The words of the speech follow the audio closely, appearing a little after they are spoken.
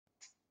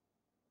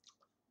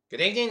Good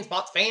evening,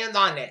 sports fans,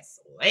 on this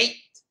late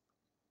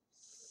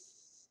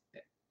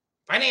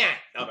Friday night,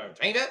 November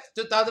 25th,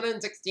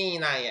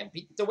 2016. I am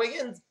Peter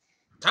Wiggins.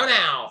 Time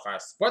now for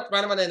Sports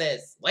Roundup in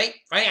this late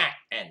Friday night.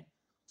 And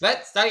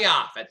let's start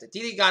off at the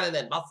TD Garden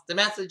in Boston,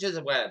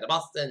 Massachusetts, where the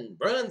Boston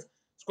Bruins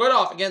squared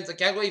off against the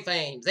Calgary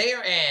Flames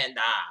there, and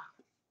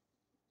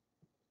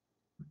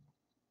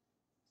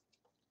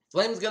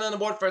Flames get on the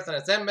board first, and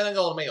a 7-minute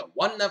goal to make it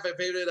 1-0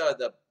 favorite of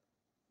the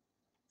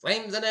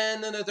Flames. And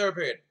then in the third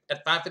period,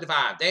 at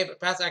 5:55, David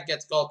Pastrnak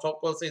gets a goal.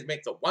 Trout Wilson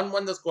makes it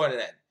 1-1 to score, and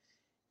then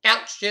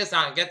Alex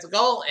Chiasson gets a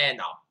goal, and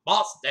the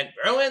Boston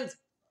Bruins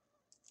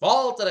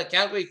fall to the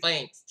Calgary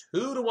Flames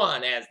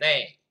 2-1 as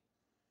they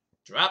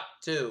drop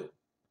to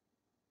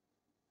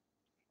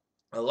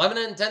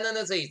 11-10 in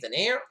the season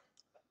here.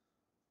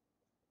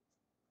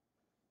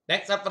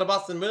 Next up for the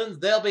Boston Bruins,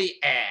 they'll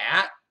be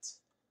at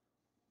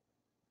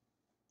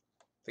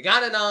the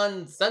Garden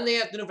on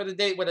Sunday afternoon for the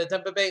date with the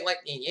Tampa Bay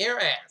Lightning here,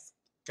 as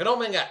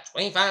Kidman got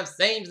 25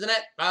 saves in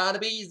it for the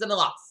Bees in the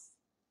loss.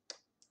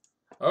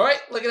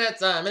 Alright, looking at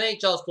some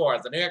NHL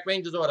scores. The New York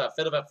Rangers over the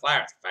Philadelphia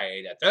Flyers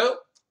 5-2.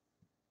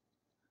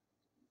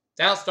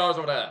 Dallas Stars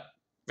over the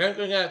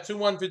Vancouver got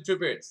 2-1 for 2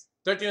 periods.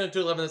 13-2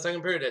 11 in the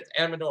second period. It's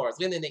Edmonton Oilers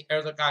leading the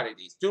Arizona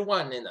Coyotes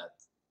 2-1 in the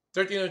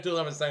 13-2 11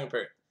 in the second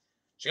period.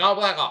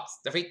 Chicago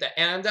Blackhawks defeat the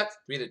Anaheim Ducks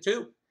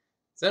 3-2.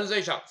 San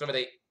Jose Sharks over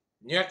the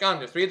New York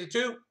Islanders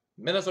 3-2.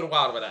 Minnesota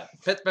Wild over the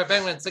Pittsburgh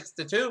Penguins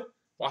 6-2.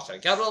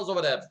 Washington Capitals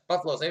over the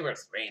Buffalo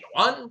Sabres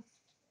 3-1.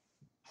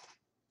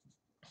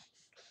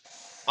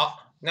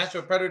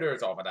 Nashville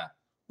Predators over the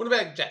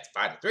Winnipeg Jets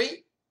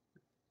 5-3.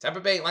 Tampa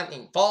Bay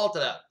Lightning fall to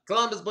the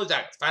Columbus Blue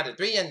Jackets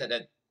 5-3, and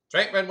the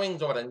Detroit Red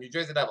Wings over the New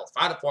Jersey Devils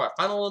 5-4.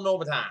 Final in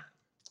overtime.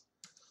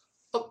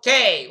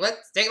 Okay,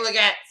 let's take a look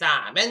at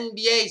some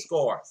NBA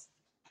scores.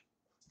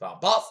 The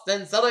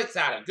Boston Celtics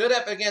had a good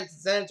effort against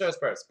the San Antonio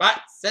Spurs,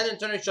 but San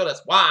Antonio showed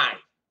us why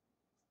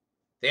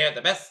they're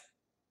the best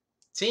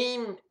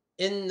team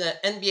in the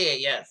NBA.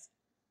 Yes,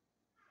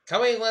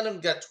 Kawhi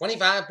Leonard got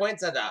 25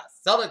 points, and the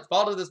Celtics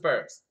fall to the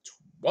Spurs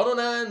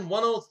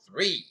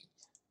 109-103.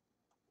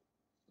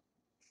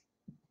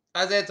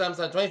 Isaiah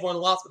Thompson 24 in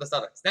the loss for the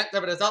Celtics. Next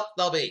up for the Celtics,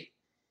 they'll be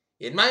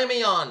in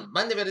Miami on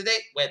Monday for the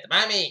date with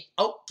Miami.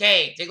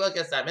 Okay, take a look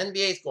at some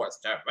NBA scores.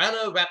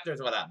 Toronto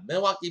Raptors over the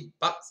Milwaukee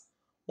Bucks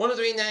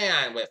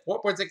 103-99 with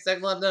 4.6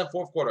 seconds left in the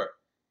fourth quarter.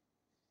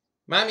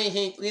 Miami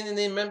Heat leading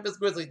the Memphis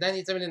Grizzlies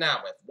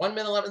 97-9 with 1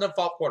 minute left in the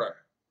fourth quarter.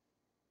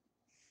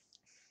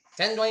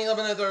 10-20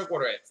 in the third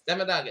quarter. It's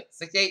Denver Nuggets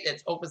 68.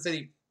 It's Oklahoma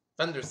City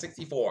Thunder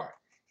 64.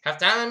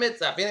 Halftime,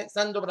 it's Phoenix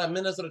Suns over the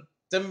Minnesota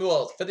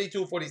Timberwolves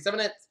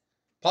 52-47. It's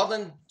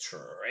Portland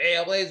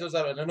Trailblazers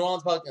over the New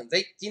Orleans Pelicans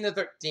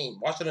 18-13.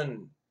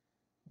 Washington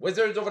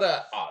Wizards over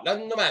the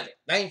Orlando Magic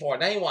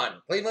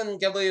 94-91.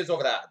 Cleveland Cavaliers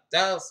over the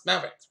Dallas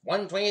Mavericks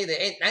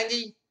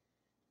 128-90.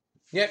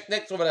 New York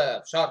Knicks over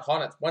the Charlotte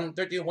Hornets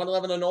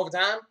 113-111 in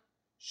overtime.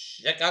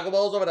 Chicago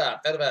Bulls over the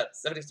Philadelphia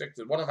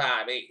 76ers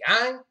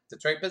 105-89.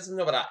 Detroit Pistons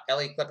over the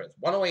LA Clippers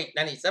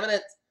 108-97.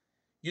 It's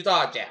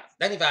Utah Jazz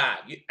 95.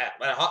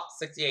 Atlanta Hawks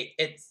 68.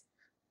 It's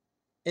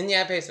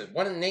Indiana Pacers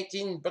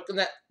 118. Brooklyn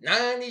Nets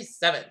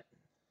 97.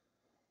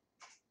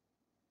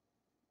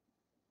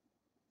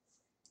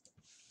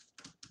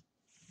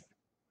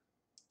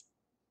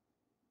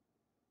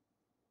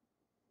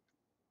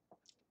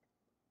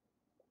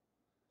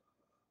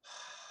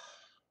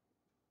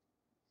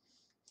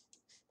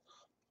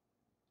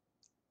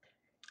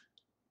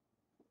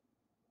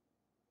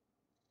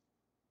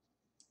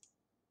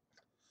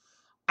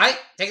 Alright,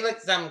 take a look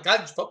at some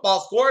college football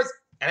scores.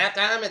 At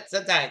halftime, it's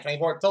Cincinnati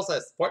 24, Tulsa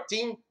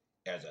 14.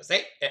 Arizona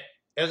State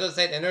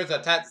and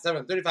Arizona tied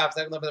 7:35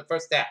 seconds left in the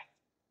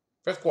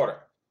first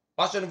quarter.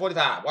 Washington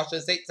 45,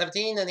 Washington State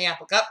 17 in the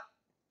Apple Cup.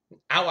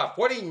 Iowa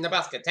 40,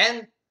 Nebraska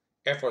 10.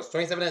 Air Force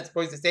 27, it's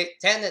Boise State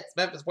 10. It's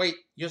Memphis 40,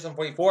 Houston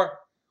 44.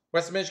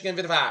 Western Michigan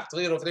 55,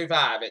 Toledo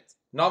 35. It's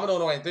Northern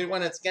Illinois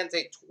 31. It's Kansas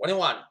State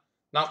 21.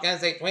 North Carolina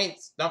State 20.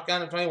 North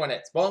Carolina 21.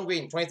 It's Bowling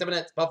Green 27.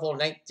 It's Buffalo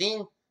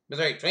 19.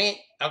 Missouri 28,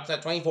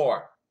 Arkansas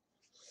 24.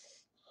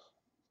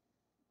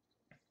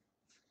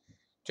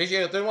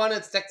 Chicago 31,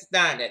 it's Texas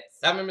 9. It's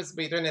Southern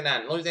Mississippi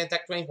 39. Louisiana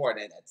Tech 24.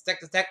 And it's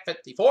Texas Tech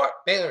 54.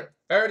 Baylor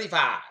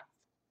 35.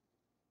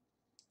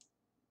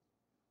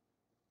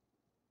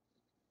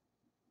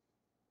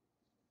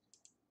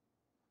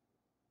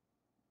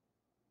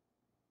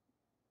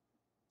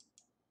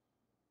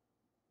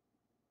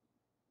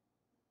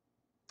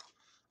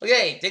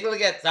 Okay, take a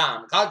look at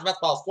some college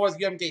basketball scores.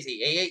 UMKC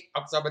 88,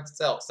 Arkansas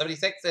itself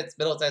 76. It's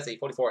Middle Tennessee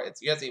 44.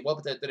 It's USC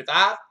Wilmington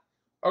 35.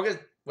 Oregon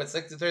with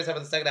 6-37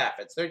 in the second half.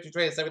 It's 32-3 in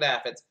the second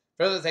half. It's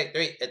Fresno State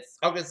 3. It's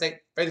Oregon State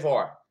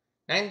 34.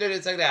 9-30 in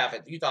the second half.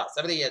 It's Utah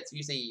 70. It's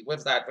UC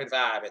Website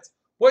 25. It's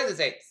Boise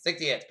State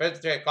 60. It's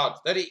Presbyterian College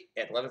 30.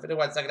 It's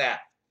 11:51 second half.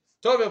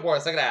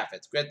 12:04 second half.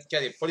 It's Grant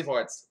County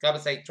 44. It's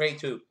Columbus State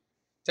 22.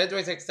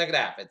 10:26 second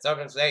half. It's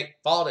Oregon State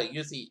fall to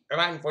UC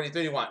Irvine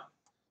 40-31.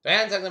 3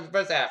 seconds in the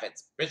first half.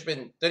 It's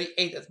Richmond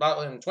 38. It's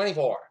Boston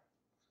 24.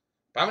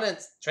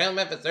 Providence trail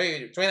Memphis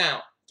 30,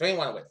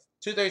 21 with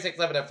 2:36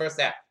 left in the first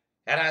half.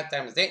 At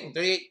halftime, it's Dayton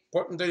 38,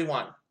 Portland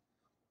 31.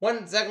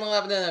 1 second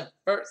 11 in the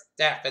first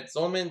half. It's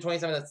Solomon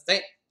 27 at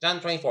St. John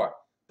 24.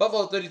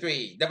 Buffalo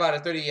 33, Nevada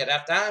 30 at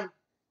halftime.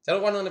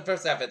 Settle 1 in the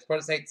first half. It's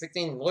Portland State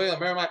 16, Loyola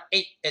Marymount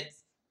 8.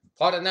 It's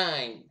Florida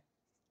 9.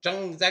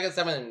 Gonzaga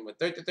 7 with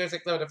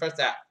 36 left in the first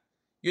half.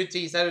 UT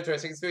Senator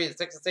 63 at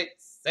 6 State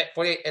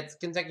 48. It's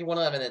Kentucky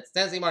 111. It's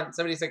Tennessee Martin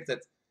 76.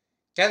 It's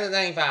Kansas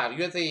 95.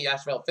 USC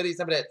Asheville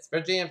 57. It's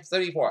Virginia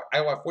 34.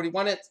 Iowa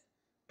 41. It's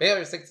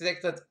Baylor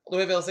 66. It's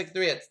Louisville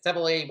 63. It's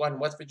Temple 81.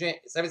 West Virginia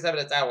 77.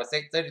 It's Iowa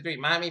State 33.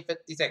 Miami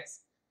 56.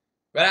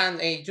 Rhode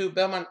Island 82.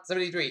 Belmont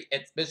 73.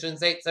 It's Michigan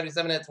State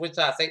 77. It's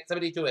Wichita State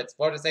 72. It's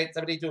Florida State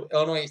 72.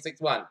 Illinois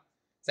 61.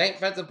 St.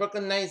 Francis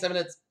Brooklyn 97.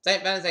 It's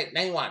St. Vincent State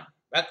 91.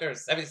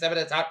 Rutgers 77.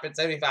 It's Hartford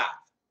 75.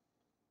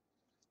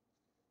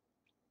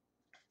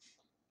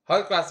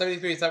 Holy Cross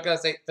 73. South Carolina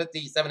State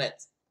 57.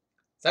 It's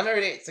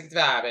 738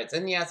 65. It's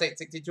Indiana State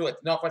 62. It's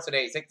Northwestern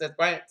 86. It's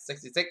Bryant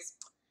 66.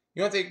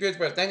 UNC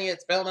Greensboro 90.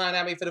 It's Belmont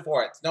Abbey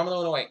 54. It's Norman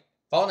Illinois.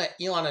 Fallen at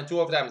Elon and 2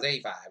 overtimes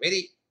 85.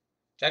 80.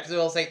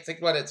 Jacksonville State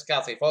 61. It's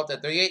Cal State 4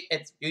 at 38.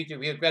 It's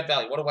UT Grand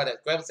Valley 101. It's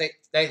Graham State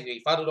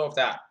 93. Followed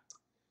overtime.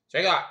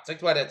 Chicago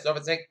 61. It's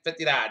Nova State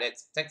 59.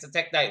 It's Texas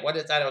Tech 91.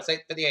 It's Idaho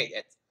State 58.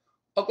 It's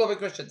Oklahoma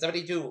Christian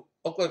 72.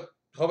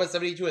 Oklahoma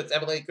 72. It's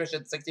Emily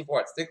Christian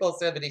 64. It's Nickel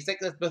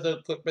 76. It's Bethel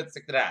Cookman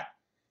 69.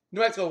 New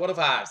Mexico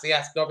 105.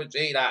 CS Northridge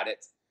 89.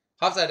 It's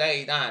Hofstra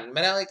 89.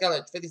 Manali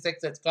College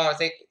 56. It's Colorado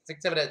State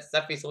 67. It's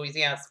Southeast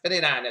Louisiana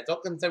 59. It's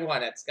Oakland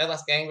 71. It's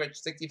Alaska Anchorage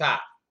 65.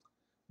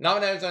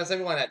 Northern Arizona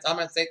 71. It's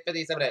Almond State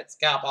 57. It's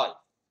Cal Poly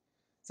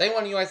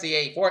 71. USC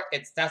 84.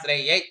 It's Towson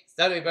 88.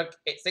 Stony Brook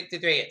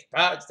 63. It's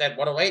Providence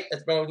 108.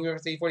 It's Brown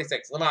University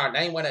 46. Lamar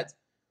 91. It's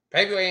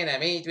Prairie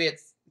A&M 83.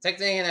 It's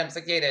Texas A&M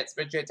 68. It's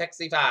Virginia Tech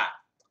 65.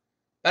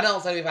 Bunnell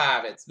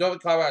 75. It's Northern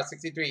Colorado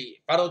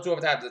 63. Followed 2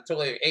 overtimes. It's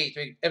Tulare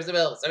 83.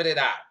 Evansville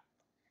 79.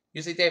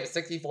 UC Davis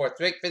 64.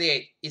 Drake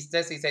 58. East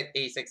Tennessee State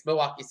 86.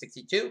 Milwaukee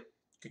 62.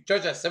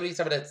 Georgia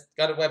 77. It's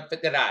Gardner Webb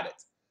 59.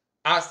 It's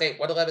Iowa State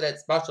 111.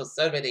 It's Marshall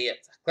 70.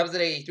 It's Clemson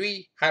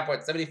 83. High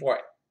Point 74.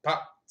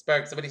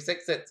 Pittsburgh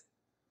 76. It's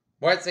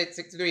Morehead State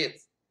 63.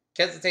 It's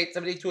Kansas State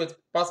 72. It's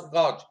Boston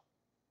College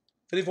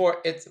 54.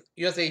 It's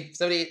USA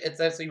 78. It's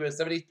FCU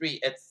 73.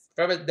 It's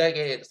Furman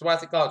Delegated. It's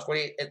Swansea College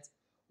 48. It's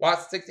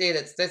Watts 68.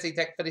 It's Tennessee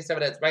Tech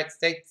 57. It's Wright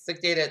State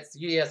 68. It's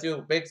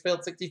UDSU.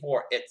 Bakersfield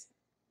 64. It's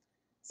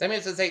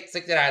Samuelson State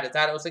 69. It's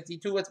Idaho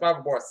 62. It's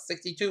Baltimore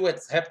 62.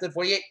 It's Hampton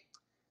 48.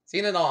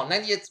 Seton Hall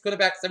 90. It's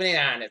Quinnipiac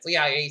 79. It's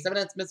Lehigh 87.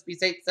 It's Mississippi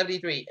State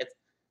 73. It's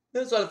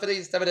Minnesota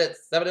 57.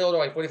 It's 7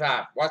 Illinois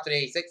 45. Washington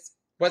 86.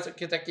 Western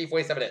Kentucky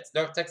 47. It's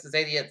North Texas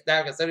 80. It's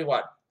Niagara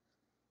 71.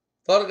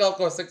 Florida Gulf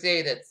Coast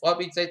 68. It's Long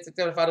Beach State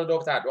 67. Final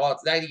overtime.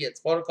 Wallace 90. It's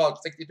Florida College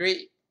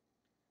 63.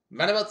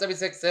 Vanderbilt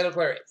 76. Santa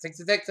Clara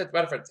 66. It's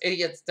Rutherford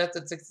 80. It's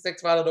Stetson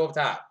 66. Final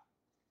overtime.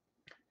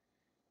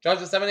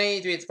 Georgia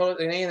 783. It's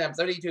Florida A&M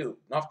 72.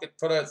 North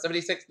Dakota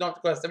 76. North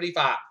Dakota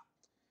 75.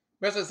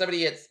 Mercer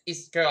 70. It's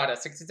East Carolina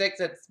 66.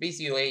 It's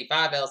VCU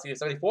 85. LSU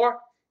 74.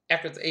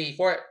 Akron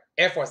 84.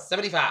 Air Force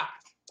 75.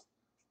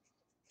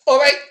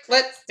 Alright,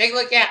 let's take a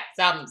look at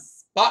some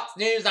sports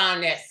news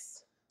on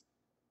this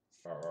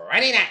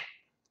Friday night.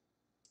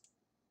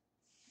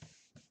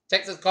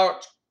 Texas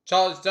coach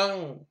Charles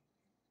Young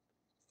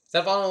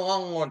said following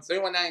Longhorns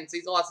 31-9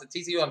 season loss at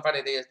TCU on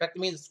Friday. They expect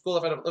to meet the School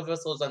of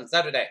Officials on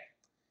Saturday.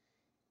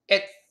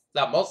 It's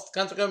the most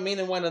consequent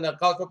meaning win in the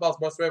college football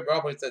sports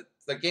rivalry. It's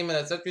the game in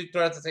the century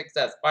towards the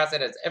success. Fire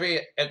said it's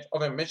every edge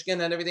over Michigan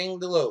and everything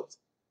to lose.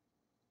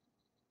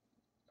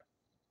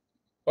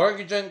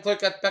 Oregon joined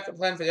clerk at backup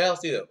plan for the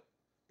LSU.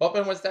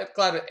 Open was that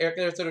cloud with Eric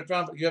Anderson to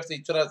Trump for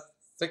UFC to the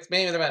 6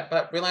 million event,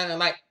 but relying on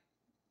light.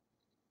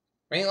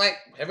 Ring light,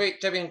 heavyweight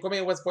champion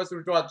Cormier was forced to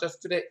withdraw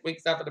just 2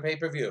 weeks after the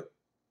pay-per-view.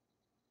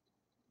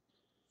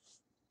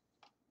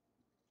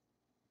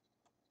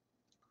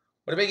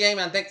 What a big game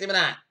on Thanksgiving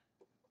night.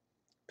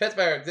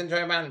 Pittsburgh's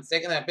Interior Mountains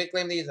taking a big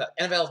claim to use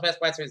NFL's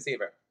best wide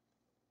receiver.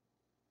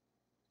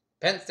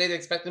 Penn State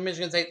expecting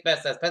Michigan State's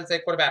best as Penn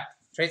State quarterback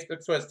Trace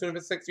scores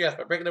 206 yards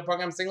for breaking the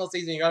program single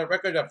season yard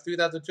record of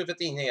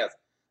 2,215 yards,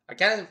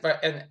 accounting for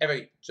an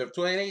average of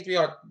 283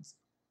 yards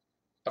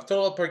of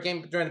total per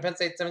game during the Penn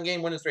State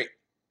 7-game winning streak.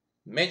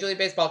 Major League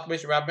Baseball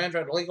Commissioner Rob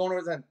Manfred, league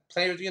owners, and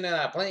players union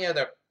have plenty of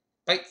their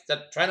fights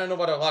to try to know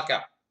what a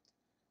lockout.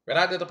 Red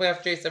out to the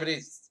playoff chase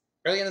 70s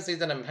early in the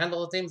season and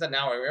handle the teams that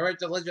now are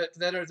emerged as legit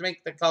contenders to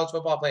make the college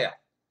football playoff.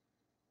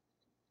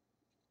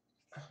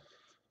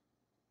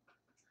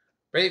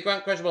 Brady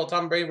Grant questionable.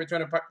 Tom Brady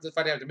returned to practice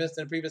Friday after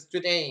missing the previous 2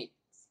 days,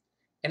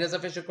 and is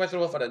officially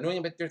questionable for the New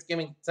England Patriots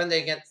game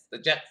Sunday against the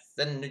Jets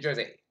in New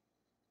Jersey.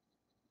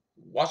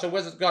 Washington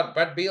Wizards guard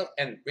Brad Beal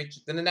and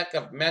reached in the neck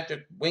of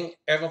Magic wing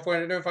Evan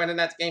Fournier during Friday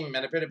night's game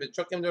and appeared to have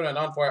choking him during an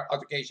on-floor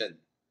altercation.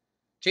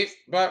 Chiefs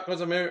brought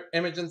was a mirror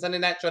image in Sunday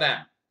night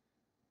showdown.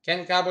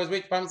 Can Cowboys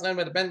reach promised land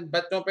with a bend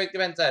but don't break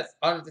defense says.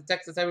 On the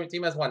Texas every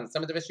team has won.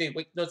 Some of the victory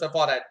weak notes are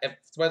fought at if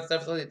Sweat's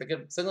definitely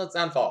the signal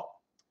downfall.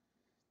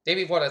 Day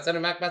before that,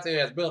 Senator Mac Matthew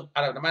has built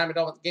out of the Miami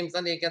Dolphins game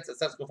Sunday against the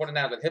San Antonio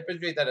 49 with hip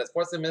injury that has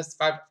forced him to miss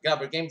 5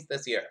 Cowboy games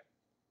this year.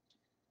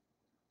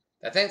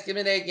 The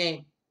Thanksgiving Day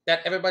game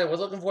that everybody was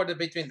looking forward to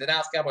between the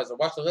Dallas Cowboys and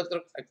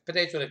Washington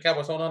potential the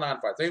Cowboys holding on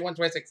for a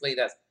 31-26 lead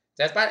as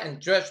despite and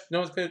Josh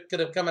knows could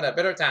have come at a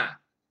better time.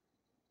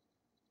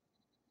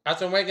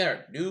 Austin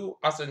Wagner, new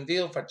Austin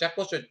deal for Jack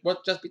Wilshere will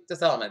just beat the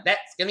settlement.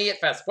 That's gonna be it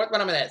for Sports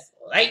 1 minutes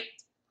late.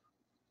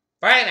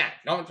 Friday night,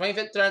 November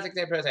 25th,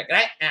 2016. Good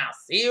night. Now,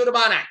 see you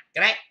tomorrow night.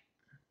 Good night.